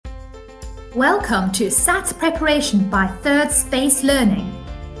Welcome to SATs Preparation by Third Space Learning.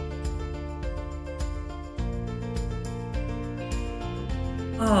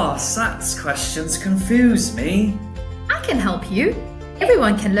 SATs questions confuse me. I can help you.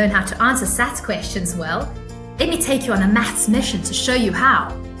 Everyone can learn how to answer SATs questions well. Let me take you on a maths mission to show you how.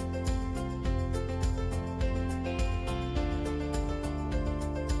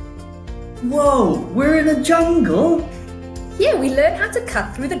 Whoa, we're in a jungle? Here we learn how to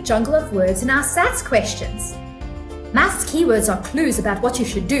cut through the jungle of words in our SATs questions. Maths keywords are clues about what you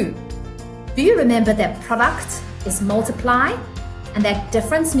should do. Do you remember that product is multiply and that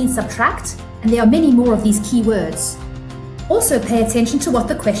difference means subtract? And there are many more of these keywords. Also pay attention to what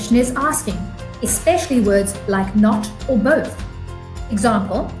the question is asking, especially words like not or both.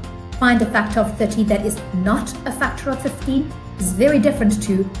 Example, find a factor of 30 that is not a factor of 15 is very different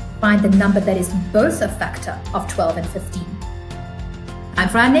to find the number that is both a factor of 12 and 15. Time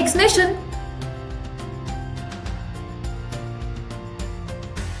for our next mission.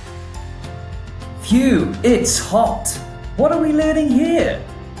 Phew, it's hot. What are we learning here?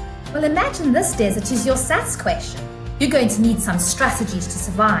 Well, imagine this desert is your SATs question. You're going to need some strategies to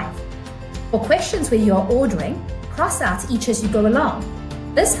survive. For questions where you are ordering, cross out each as you go along.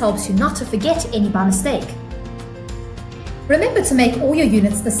 This helps you not to forget any by mistake. Remember to make all your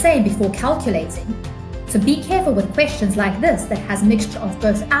units the same before calculating. So be careful with questions like this that has a mixture of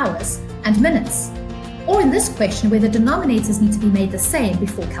both hours and minutes. Or in this question where the denominators need to be made the same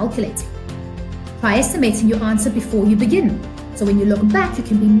before calculating. Try estimating your answer before you begin. So when you look back, you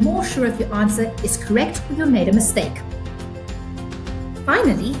can be more sure if your answer is correct or you made a mistake.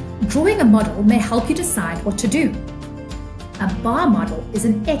 Finally, drawing a model may help you decide what to do. A bar model is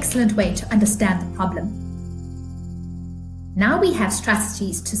an excellent way to understand the problem. Now we have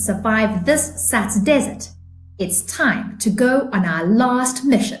strategies to survive this SATs desert. It's time to go on our last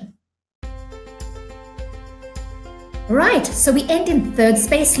mission. Right, so we end in Third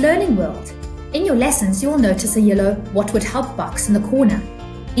Space Learning World. In your lessons, you'll notice a yellow What Would Help box in the corner.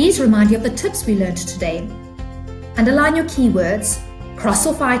 These remind you of the tips we learned today. Underline your keywords, cross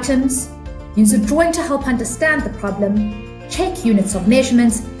off items, use a drawing to help understand the problem, check units of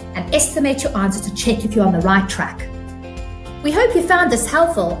measurements, and estimate your answer to check if you're on the right track. We hope you found this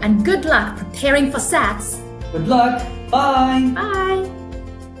helpful and good luck preparing for SATs. Good luck. Bye. Bye.